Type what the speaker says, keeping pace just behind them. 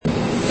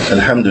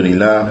الحمد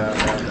لله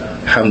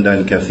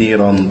حمدا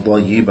كثيرا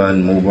طيبا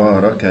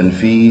مباركا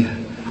فيه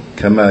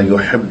كما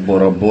يحب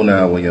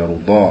ربنا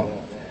ويرضى.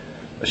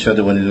 أشهد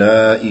أن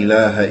لا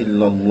إله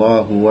إلا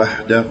الله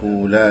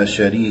وحده لا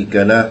شريك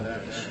له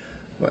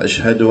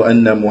وأشهد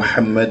أن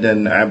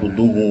محمدا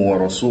عبده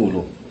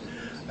ورسوله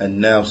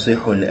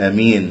الناصح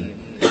الأمين.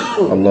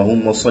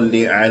 اللهم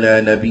صل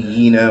على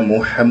نبينا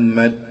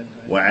محمد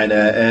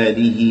وعلى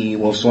آله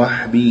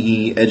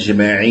وصحبه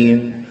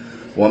أجمعين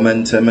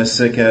ومن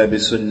تمسك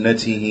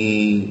بسنته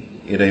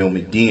إلى يوم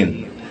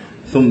الدين.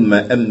 ثم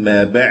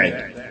أما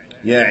بعد،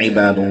 يا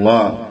عباد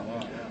الله،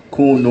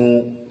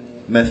 كونوا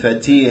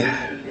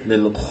مفاتيح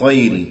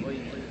للخير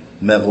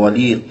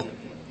مغاليق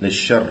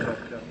للشر.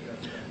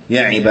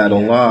 يا عباد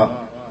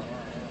الله,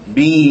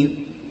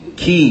 be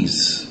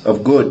keys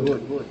of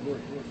good,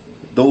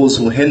 those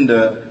who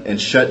hinder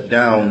and shut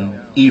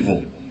down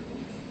evil.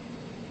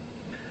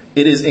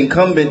 It is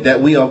incumbent that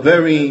we are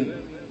very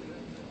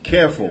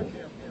careful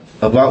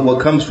about what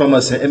comes from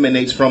us and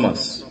emanates from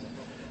us.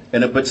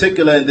 And in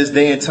particular in this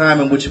day and time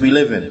in which we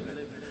live in.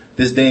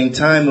 This day and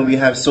time when we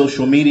have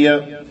social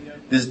media.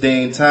 This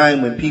day and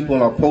time when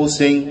people are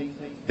posting,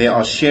 they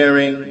are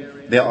sharing,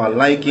 they are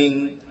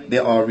liking, they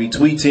are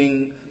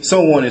retweeting,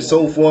 so on and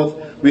so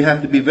forth. We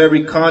have to be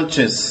very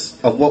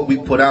conscious of what we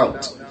put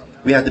out.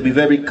 We have to be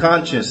very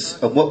conscious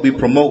of what we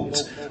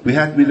promote. We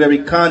have to be very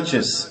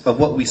conscious of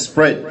what we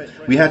spread.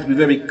 We have to be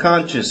very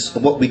conscious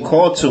of what we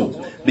call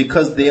to,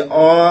 because there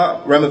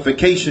are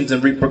ramifications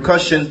and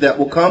repercussions that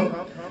will come,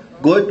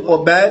 good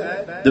or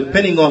bad,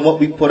 depending on what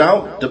we put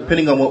out,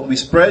 depending on what we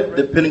spread,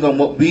 depending on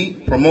what we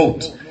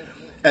promote.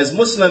 As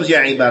Muslims, ya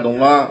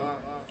ibadullah,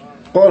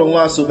 قال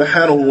الله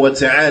سبحانه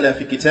وتعالى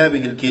في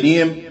كتابه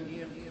الكريم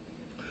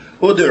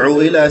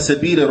ادعو إلى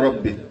سبيل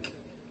ربك.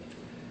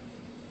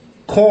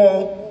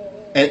 Call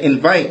and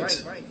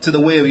invite to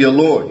the way of your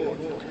Lord.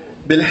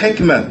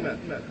 بالحكمة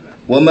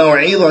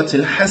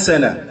وموعظة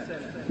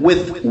الحسنة,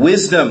 with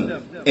wisdom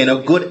and a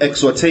good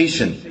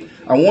exhortation.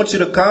 I want you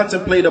to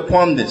contemplate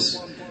upon this,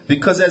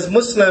 because as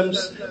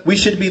Muslims, we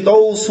should be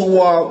those who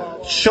are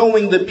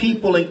showing the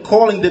people and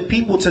calling the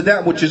people to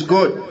that which is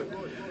good.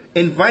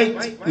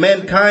 Invite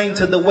mankind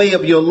to the way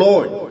of your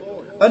Lord.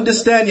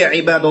 Understand, ya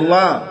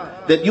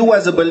ibadullah, that you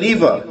as a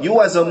believer,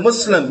 you as a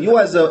Muslim, you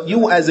as a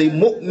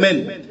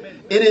mu'min,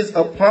 it is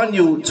upon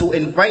you to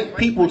invite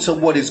people to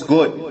what is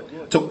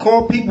good, to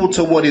call people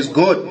to what is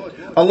good.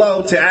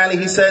 Allah Ta'ala,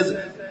 He says,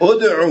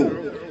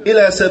 Ud'u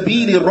ila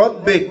sabili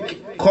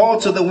rabbik, call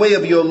to the way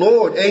of your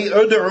Lord. Ay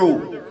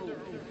ud'u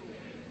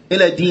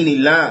ila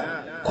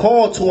dinillah,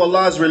 call to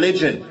Allah's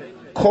religion,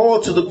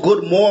 call to the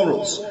good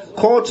morals,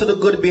 call to the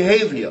good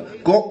behavior,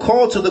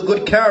 call to the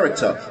good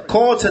character,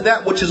 call to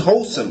that which is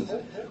wholesome,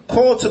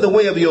 call to the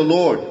way of your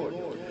Lord.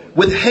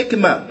 With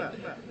hikmah,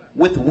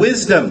 with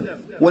wisdom,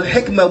 wal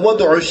hikmah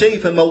wad'u shay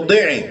fi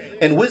mawdi'i,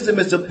 and wisdom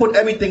is to put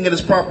everything in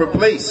its proper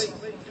place.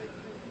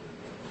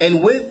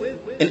 And with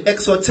an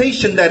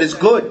exhortation that is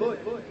good,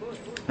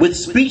 with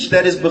speech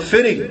that is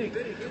befitting,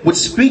 with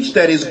speech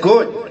that is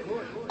good.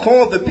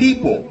 Call the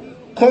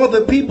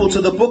people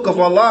to the book of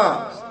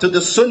Allah, to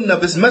the sunnah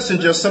of His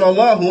Messenger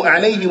sallallahu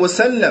alayhi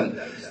wasallam.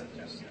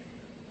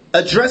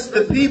 Address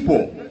the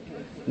people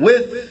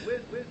with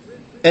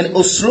an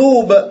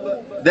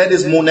usloob that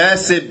is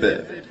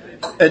munasib.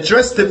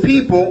 Address the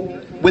people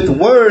with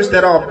words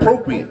that are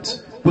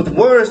appropriate, with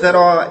words that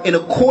are in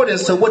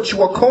accordance to what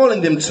you are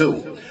calling them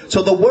to.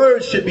 So the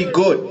words should be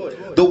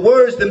good. The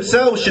words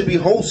themselves should be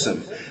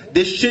wholesome.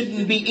 There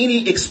shouldn't be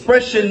any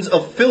expressions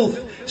of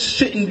filth.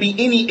 Shouldn't be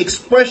any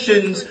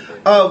expressions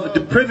of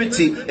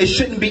depravity. It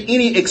shouldn't be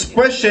any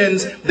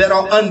expressions that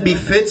are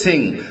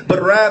unbefitting.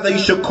 But rather you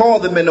should call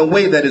them in a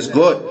way that is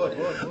good.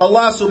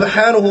 Allah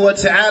subhanahu wa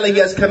ta'ala, He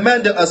has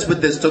commanded us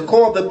with this, to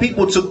call the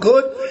people to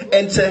good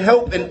and to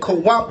help and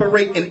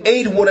cooperate and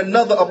aid one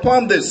another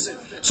upon this.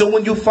 So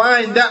when you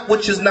find that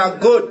which is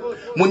not good,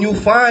 when you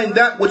find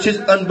that which is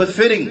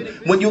unbefitting,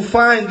 when you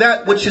find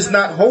that which is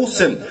not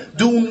wholesome,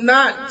 do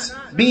not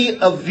be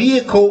a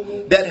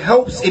vehicle that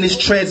helps in its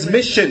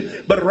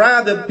transmission, but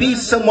rather be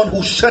someone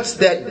who shuts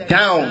that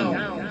down.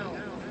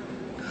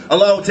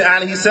 Allah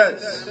Ta'ala, He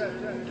says,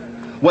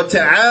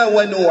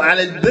 وَتَعَاوَنُوا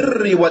عَلَى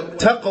الْبِرِّ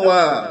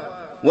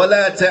وَالتَّقْوَى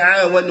وَلَا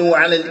تَعَاوَنُوا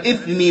عَلَى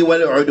الْإِثْمِ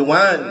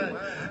وَالْعُدْوَانِ.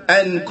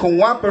 And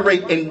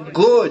cooperate in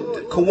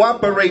good,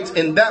 cooperate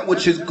in that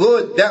which is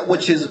good, that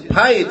which is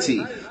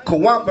piety.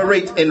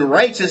 Cooperate in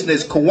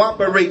righteousness,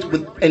 cooperate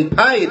in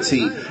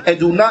piety, and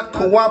do not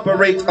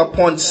cooperate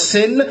upon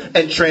sin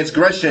and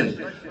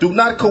transgression. Do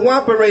not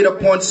cooperate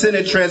upon sin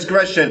and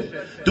transgression.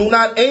 Do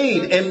not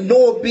aid and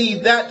nor be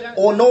a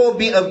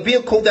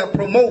vehicle that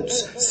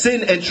promotes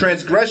sin and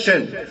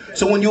transgression.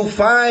 So when you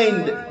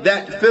find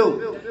that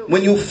filth,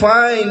 when you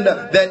find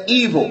that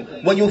evil,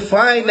 when you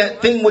find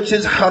that thing which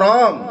is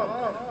haram,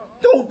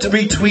 don't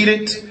retweet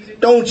it,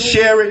 don't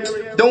share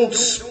it, don't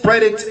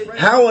spread it.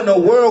 How in the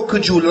world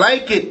could you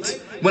like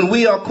it when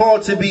we are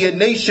called to be a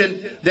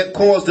nation that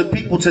calls the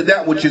people to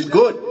that which is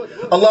good?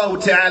 Allah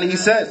Ta'ala, He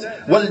says,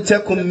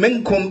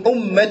 وَلْتَكُمْ مِنْكُمْ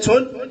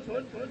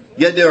أُمَّةٌ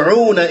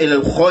يَدْعُونَ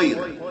إِلَى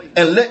الْخَيْرِ.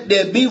 And let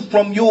there be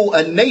from you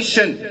a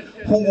nation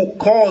who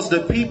calls the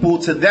people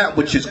to that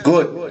which is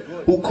good.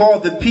 Who call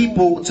the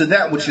people to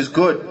that which is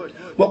good.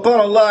 وَقَالَ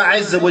اللَّهُ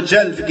عَزَّ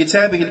وَجَلَّ فِي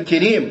كِتَابِهِ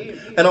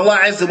الْكَرِيمِ. And Allah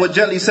Azza wa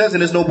Jalla, He says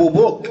in His noble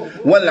book,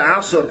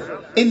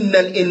 وَالْعَصْرِ إِنَّ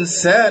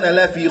الْإِنسَانَ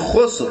لَفِي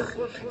خُسْرٍ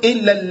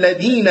إِلَّا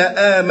الَّذِينَ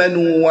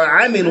آمَنُوا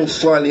وَعَمِلُوا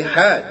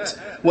الصَّالِحَاتِ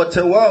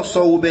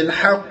وَتَوَاصَوْا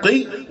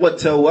بِالْحَقِّ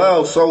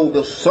وَتَوَاصَوْا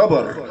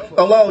بِالصَّبْرِ.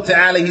 Allah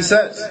Ta'ala, He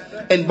says,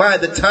 and by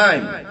the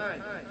time,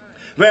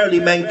 verily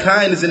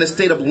mankind is in a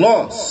state of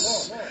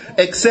loss,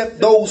 except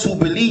those who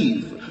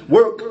believe,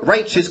 work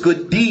righteous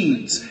good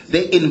deeds.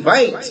 They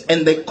invite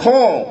and they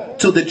call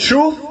to the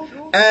truth,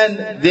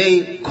 and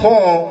they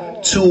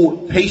call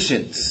to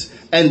patience.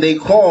 And they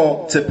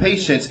call to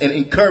patience and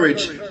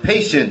encourage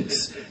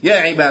patience. Ya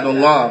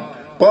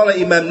ibadallah.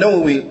 Qala Imam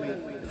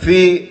Nawawi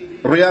fi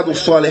Riyadh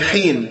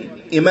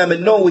al-Salihin. Imam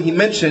al-Nawawi, he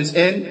mentions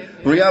in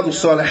Riyadh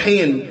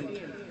al-Salihin,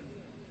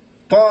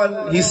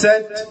 he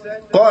said,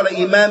 قال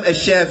Imam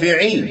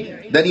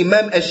al-Shafi'i, that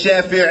Imam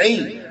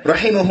al-Shafi'i,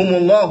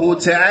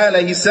 rahimahumullah ta'ala,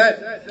 he said,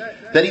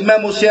 that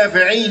Imam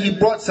al-Shafi'i, he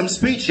brought some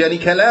speech, يعني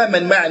كلاما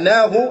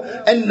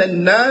معناه أن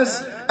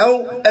الناس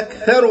أو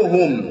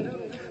أكثرهم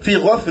في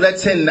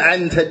غفلة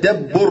عن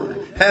تدبر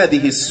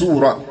هذه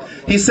السورة.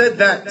 He said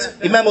that,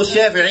 Imam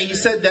al-Shafi'i, he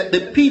said that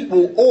the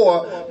people,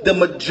 or the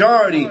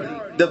majority,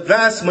 the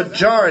vast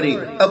majority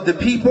of the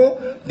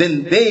people,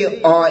 then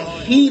they are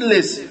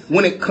heedless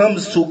when it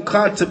comes to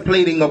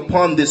contemplating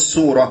upon this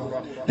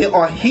surah. They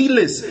are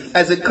heedless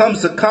as it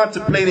comes to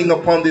contemplating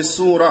upon this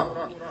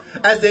surah.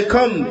 As there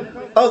come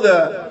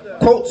other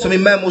quotes from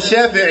Imam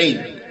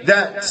al-Shafi'i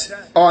that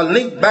are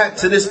linked back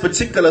to this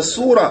particular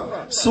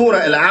surah, Surah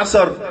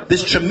Al-Asr,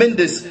 this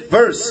tremendous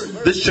verse,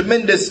 this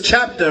tremendous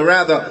chapter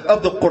rather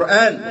of the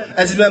Quran.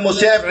 As Imam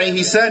al-Shafi'i,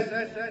 he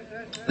said,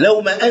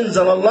 لو ما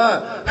أنزل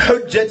الله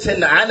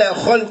حجة على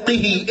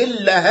خلقه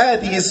إلا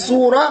هذه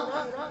السورة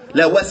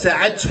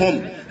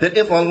لوسعتهم. That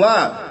if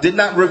Allah did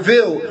not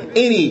reveal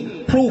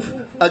any proof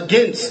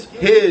against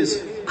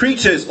His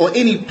creatures, or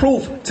any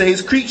proof to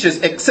His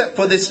creatures except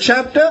for this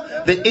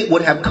chapter, then it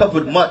would have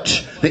covered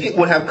much. That it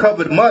would have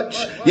covered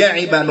much. Ya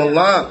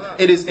ibadallah,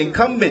 it is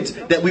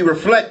incumbent that we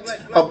reflect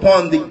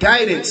upon the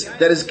guidance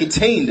that is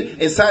contained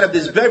inside of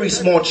this very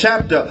small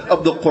chapter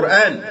of the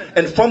Quran.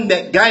 And from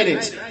that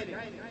guidance,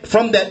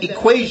 from that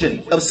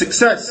equation of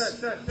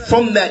success,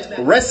 from that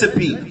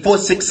recipe for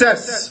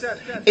success,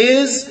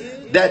 is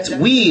that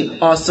we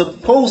are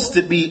supposed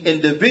to be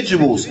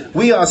individuals.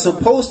 We are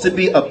supposed to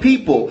be a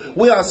people.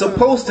 We are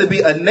supposed to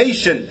be a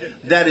nation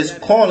that is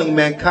calling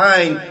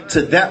mankind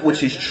to that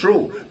which is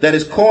true. That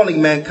is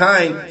calling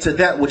mankind to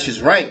that which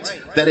is right.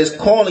 That is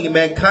calling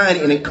mankind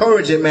and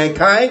encouraging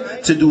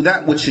mankind to do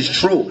that which is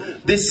true.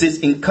 This is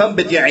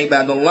incumbent, ya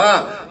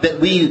ibadallah, that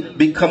we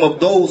become of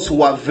those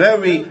who are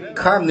very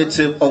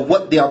cognitive of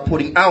what they are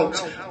putting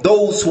out.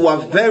 Those who are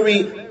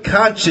very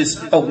conscious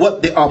of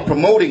what they are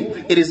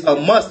promoting. It is a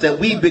must that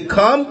we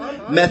become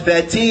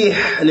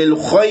mafatih lil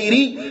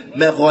khayri,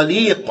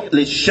 maghaliq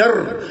lil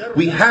shar.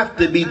 We have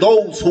to be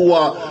those who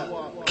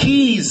are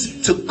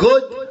keys to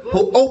good,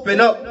 who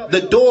open up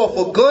the door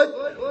for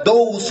good,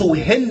 those who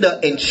hinder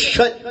and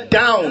shut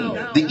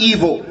down the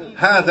evil.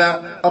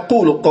 هذا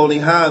أقول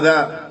قولي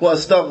هذا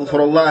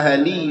وأستغفر الله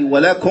لي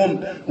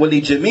ولكم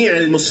ولجميع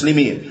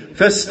المسلمين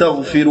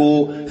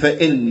فاستغفروا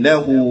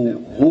فإنه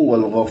هو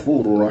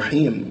الغفور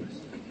الرحيم.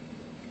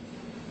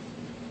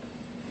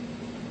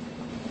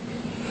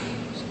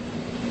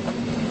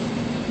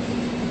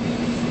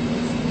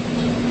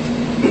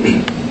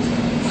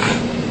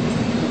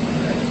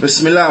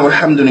 بسم الله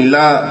والحمد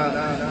لله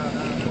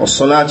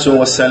والصلاة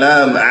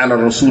والسلام على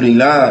رسول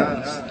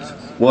الله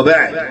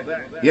وبعد.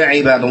 يا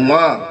عباد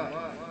الله،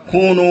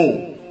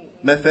 كونوا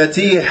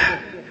مفاتيح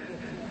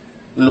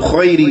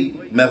الخير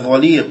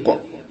مغاليق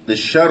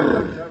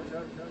للشر.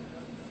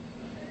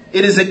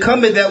 It is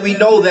incumbent that we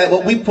know that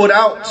what we put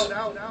out,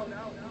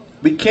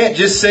 we can't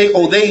just say,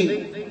 oh,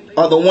 they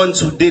are the ones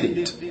who did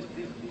it.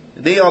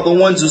 They are the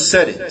ones who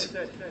said it.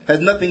 Has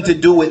nothing to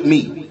do with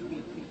me.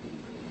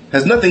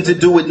 Has nothing to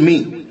do with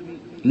me.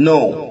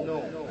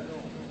 No.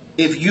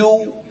 If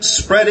you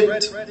spread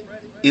it,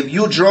 if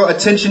you draw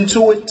attention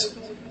to it,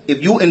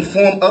 if you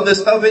inform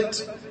others of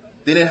it,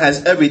 then it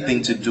has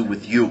everything to do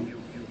with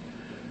you.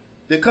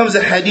 There comes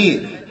a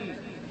hadith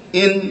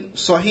in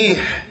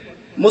Sahih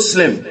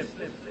Muslim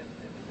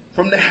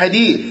from the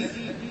hadith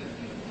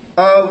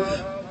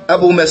of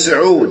Abu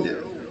Mas'ud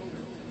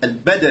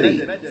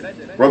al-Badri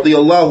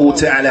radiyallahu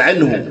ta'ala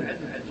anhu.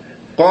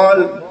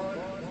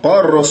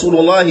 قال رسول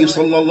الله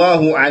صلى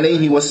الله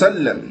عليه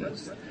وسلم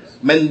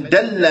من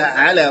دل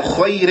على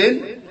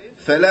خير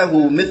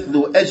فله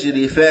مثل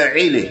أجر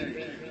فاعله.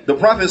 The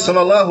Prophet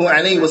sallallahu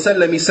alaihi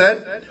wasallam, he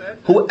said,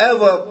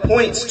 whoever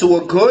points to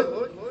a good,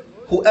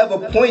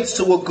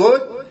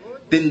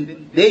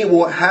 then they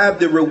will have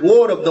the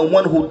reward of the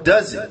one who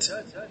does it.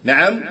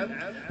 Naam,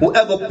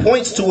 whoever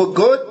points to a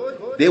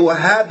good, they will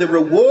have the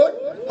reward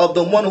of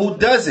the one who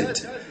does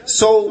it.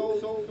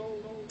 So,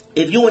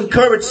 if you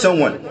encourage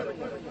someone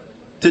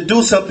to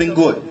do something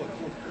good,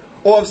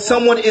 or if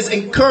someone is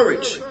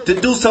encouraged to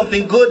do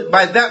something good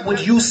by that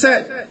which you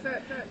said,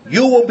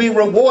 you will be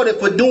rewarded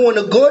for doing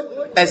the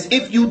good as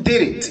if you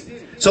did it.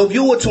 So if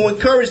you were to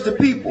encourage the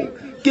people,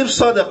 give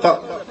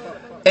sadaqah,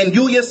 and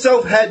you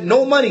yourself had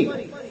no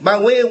money by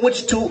way in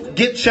which to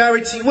give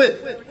charity with,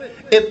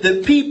 if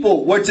the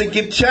people were to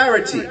give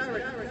charity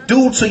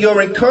due to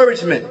your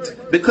encouragement,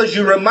 because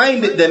you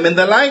reminded them and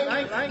the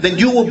like, then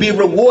you will be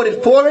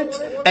rewarded for it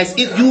as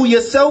if you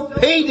yourself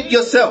paid it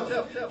yourself.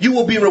 You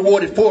will be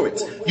rewarded for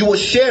it. You will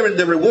share in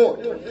the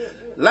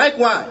reward.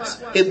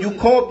 Likewise, if you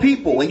call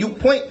people and you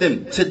point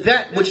them to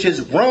that which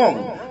is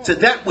wrong, to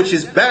that which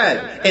is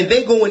bad, and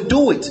they go and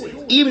do it,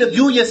 even if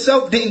you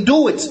yourself didn't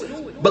do it,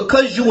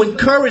 because you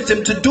encourage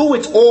them to do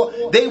it,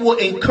 or they were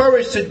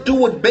encouraged to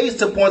do it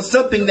based upon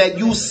something that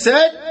you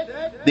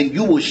said, then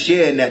you will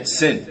share in that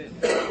sin.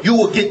 You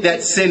will get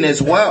that sin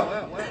as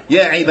well.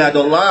 Yeah,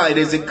 ibadallah, it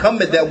is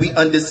incumbent that we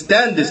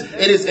understand this.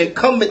 It is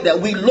incumbent that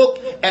we look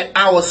at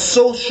our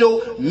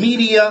social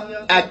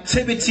media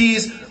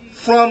activities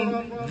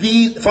from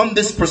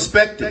this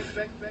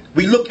perspective.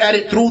 We look at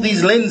it through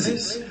these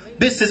lenses.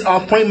 This is our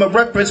frame of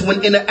reference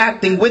when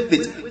interacting with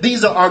it.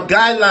 These are our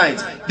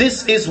guidelines.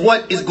 This is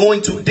what is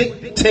going to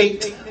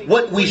dictate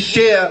what we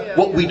share,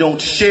 what we don't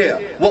share,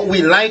 what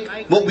we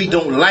like, what we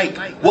don't like,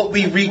 what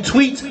we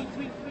retweet,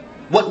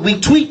 what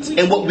we tweet,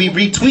 and what we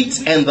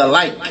retweet, and the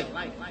like.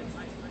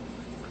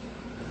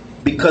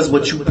 Because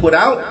what you put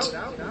out,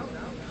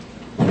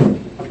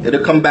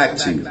 it'll come back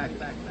to you.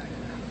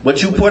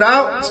 What you put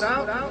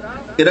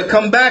out, it'll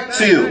come back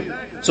to you.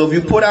 So if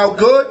you put out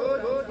good,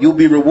 you'll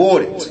be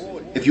rewarded.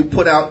 If you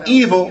put out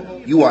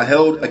evil, you are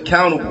held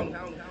accountable.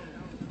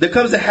 There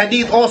comes a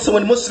hadith also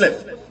in Muslim,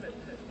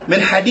 من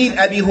حديث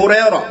أبي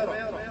هريرة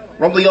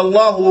رضي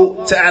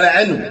الله تعالى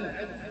عنه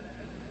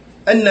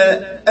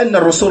أن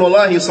رسول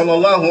الله صلى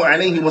الله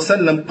عليه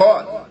وسلم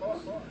قال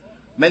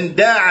من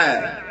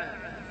دعا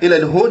إلى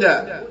الهدى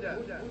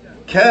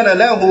كان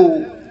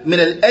له من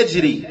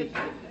الأجر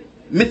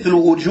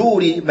مثل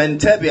أجور من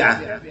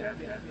تبعه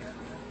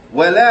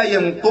ولا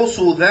ينقص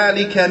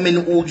ذلك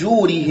من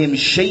أجورهم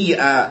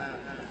شيئا.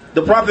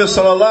 The Prophet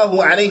sallallahu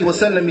alaihi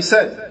wasallam, he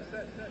said,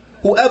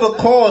 whoever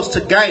calls to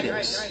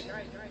guidance,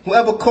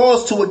 whoever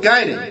calls to a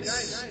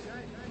guidance,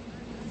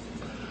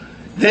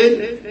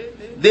 then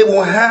they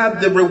will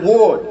have the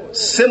reward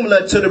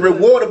similar to the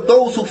reward of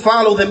those who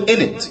follow them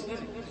in it.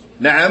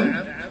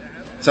 Naam.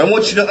 So I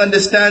want you to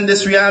understand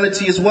this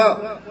reality as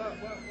well.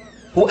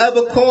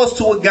 Whoever calls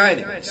to a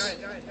guidance,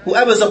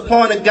 whoever's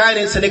upon a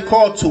guidance and they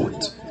call to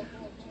it,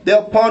 they're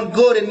upon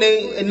good and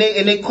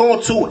they call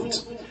to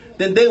it,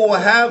 then they will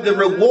have the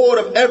reward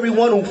of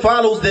everyone who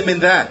follows them in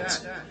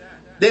that.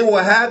 They will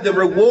have the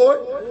reward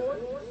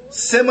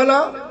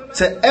similar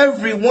to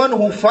everyone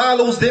who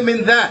follows them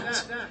in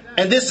that.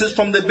 And this is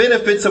from the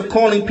benefits of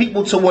calling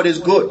people to what is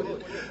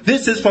good.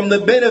 This is from the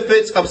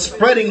benefits of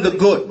spreading the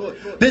good.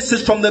 This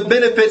is from the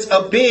benefits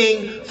of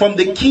being from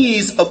the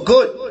keys of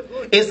good.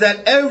 Is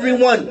that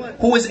everyone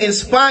who is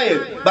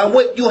inspired by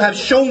what you have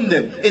shown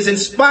them, is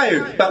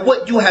inspired by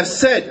what you have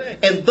said,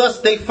 and thus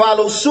they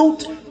follow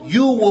suit,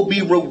 you will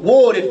be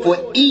rewarded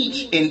for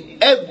each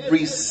and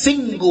every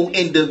single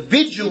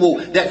individual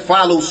that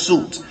follows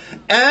suit.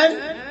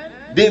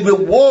 And the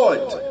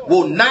reward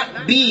will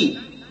not be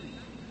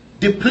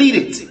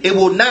depleted. It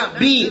will not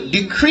be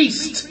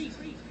decreased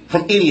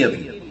from any of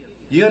you.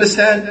 You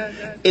understand?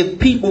 If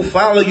people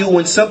follow you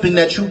in something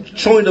that you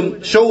showed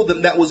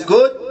them that was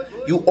good,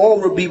 you all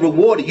will be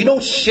rewarded. You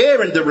don't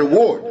share in the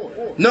reward.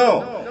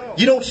 No.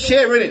 You don't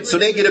share in it. So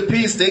they get a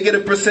piece, they get a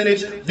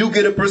percentage, you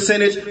get a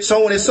percentage,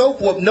 so on and so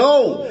forth.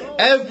 No.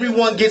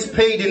 Everyone gets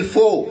paid in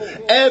full.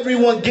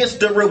 Everyone gets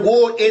the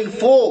reward in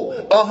full.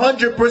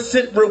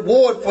 100%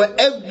 reward for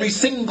every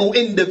single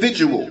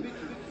individual.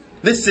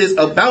 This is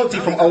a bounty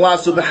from Allah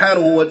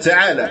subhanahu wa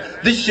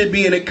ta'ala. This should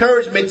be an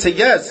encouragement to,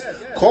 yes,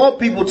 call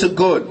people to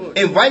good,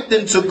 invite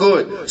them to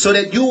good, so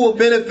that you will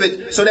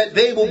benefit, so that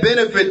they will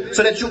benefit,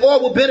 so that you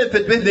all will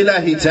benefit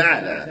bi'idhnillahi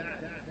ta'ala.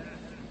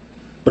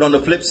 But on the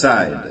flip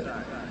side,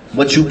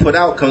 what you put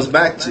out comes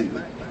back to you.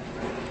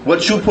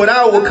 What you put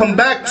out will come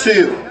back to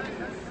you.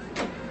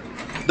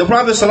 The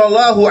Prophet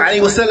sallallahu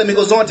alaihi wasallam, he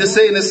goes on to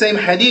say in the same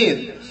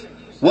hadith,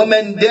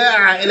 وَمَنْ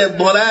دَاعَ إِلَى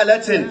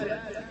الضَّلَالَةٍ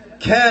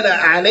كان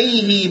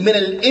عليه من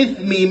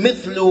الإثم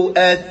مثل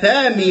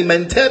آثام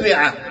من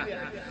تبعه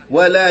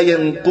ولا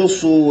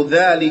ينقص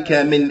ذلك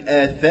من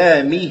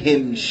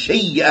آثامهم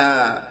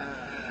شيئا.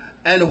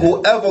 And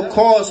whoever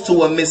calls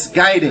to a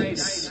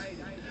misguidance,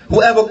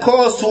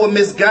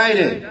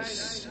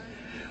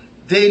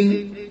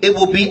 then it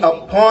will be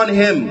upon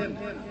him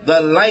the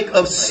like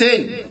of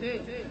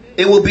sin.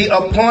 It will be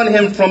upon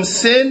him from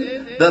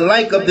sin the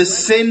like of the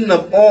sin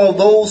of all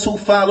those who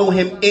follow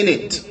him in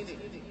it.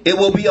 It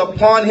will be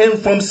upon him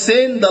from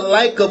sin the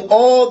like of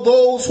all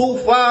those who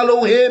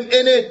follow him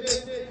in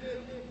it.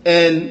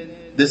 And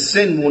the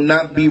sin will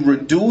not be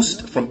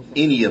reduced from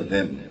any of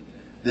them.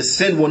 The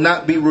sin will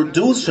not be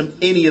reduced from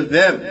any of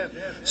them.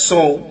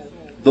 So,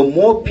 the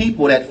more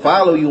people that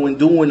follow you in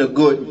doing the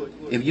good,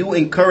 if you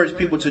encourage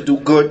people to do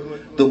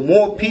good, the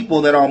more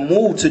people that are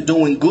moved to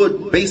doing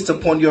good based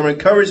upon your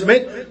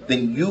encouragement,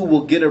 then you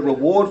will get a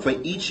reward for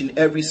each and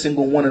every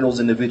single one of those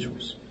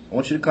individuals. I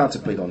want you to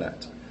contemplate on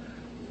that.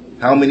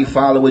 How many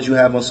followers you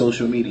have on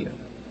social media?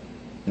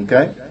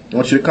 Okay? I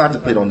want you to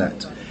contemplate on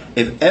that.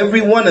 If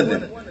every one of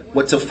them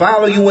were to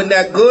follow you in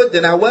that good,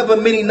 then however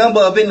many number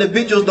of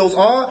individuals those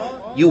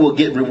are, you will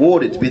get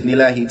rewarded,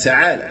 bi'idhnillahi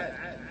ta'ala.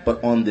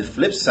 But on the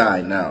flip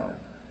side now,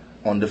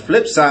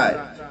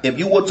 if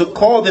you were to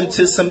call them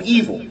to some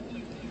evil,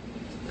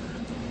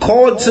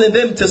 call to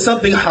them to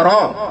something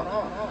haram,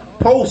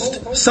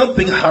 post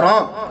something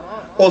haram,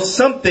 or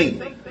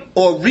something,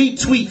 or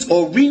retweet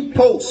or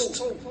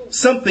repost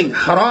something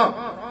haram,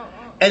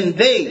 and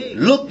they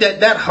looked at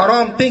that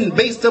haram thing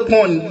based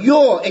upon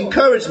your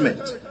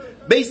encouragement,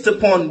 based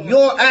upon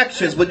your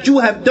actions, what you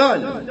have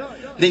done,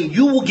 then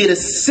you will get a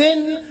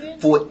sin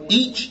for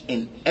each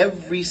and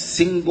every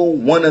single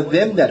one of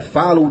them that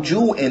followed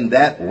you in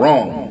that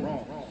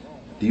wrong.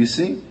 Do you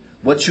see?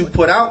 What you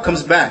put out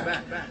comes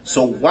back.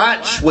 So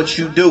watch what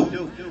you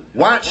do.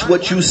 Watch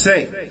what you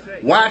say.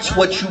 Watch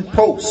what you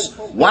post.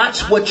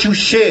 Watch what you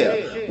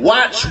share.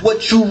 Watch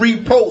what you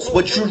repost,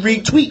 what you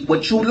retweet,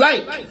 what you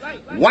like.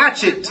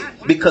 Watch it,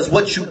 because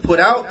what you put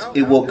out,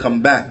 it will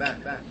come back.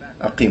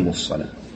 Aqimus salah.